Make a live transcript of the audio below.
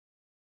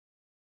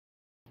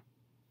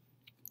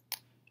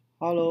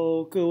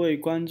Hello，各位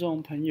观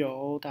众朋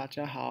友，大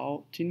家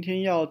好。今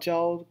天要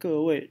教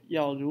各位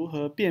要如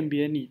何辨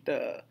别你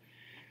的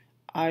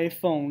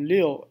iPhone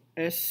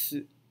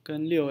 6s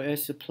跟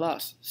6s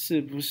Plus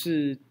是不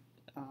是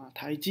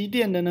台积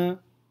电的呢，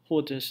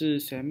或者是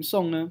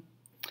Samsung 呢？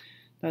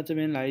那这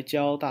边来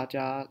教大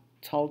家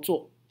操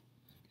作。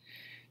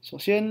首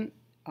先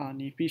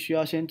你必须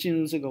要先进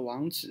入这个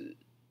网址，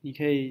你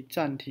可以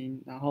暂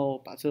停，然后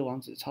把这个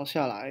网址抄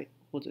下来，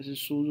或者是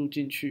输入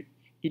进去。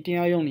一定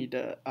要用你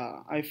的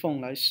iPhone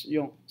来使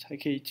用，才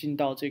可以进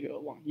到这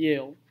个网页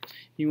哦。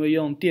因为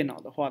用电脑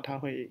的话，它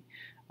会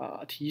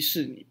提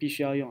示你必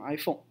须要用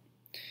iPhone。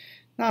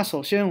那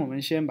首先我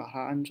们先把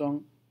它安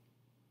装。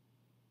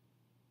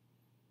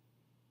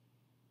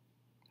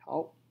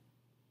好，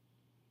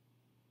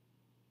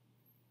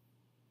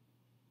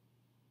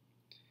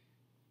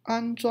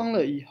安装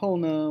了以后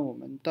呢，我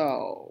们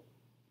到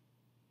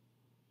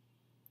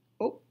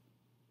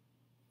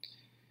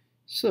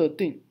设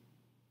定。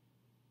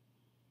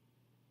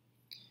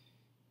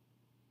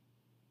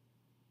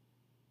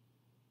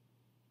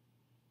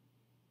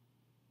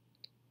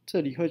这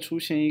里会出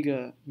现一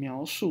个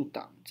描述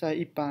档，在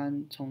一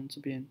般从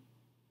这边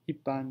一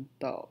般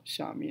到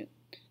下面，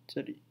这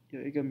里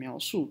有一个描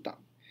述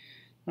档。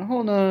然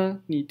后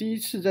呢，你第一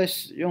次在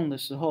使用的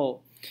时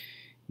候，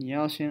你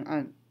要先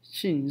按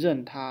信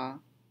任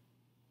它。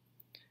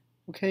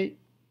OK，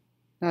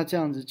 那这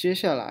样子，接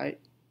下来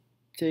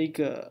这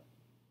个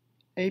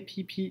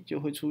APP 就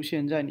会出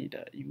现在你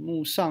的荧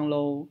幕上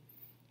喽。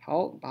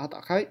好，把它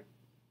打开。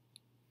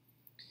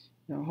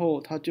然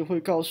后它就会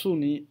告诉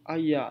你，哎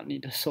呀，你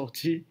的手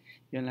机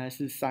原来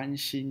是三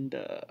星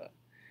的，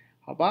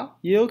好吧？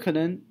也有可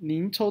能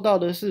您抽到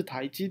的是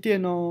台积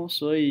电哦，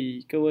所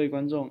以各位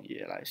观众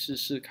也来试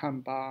试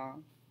看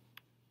吧。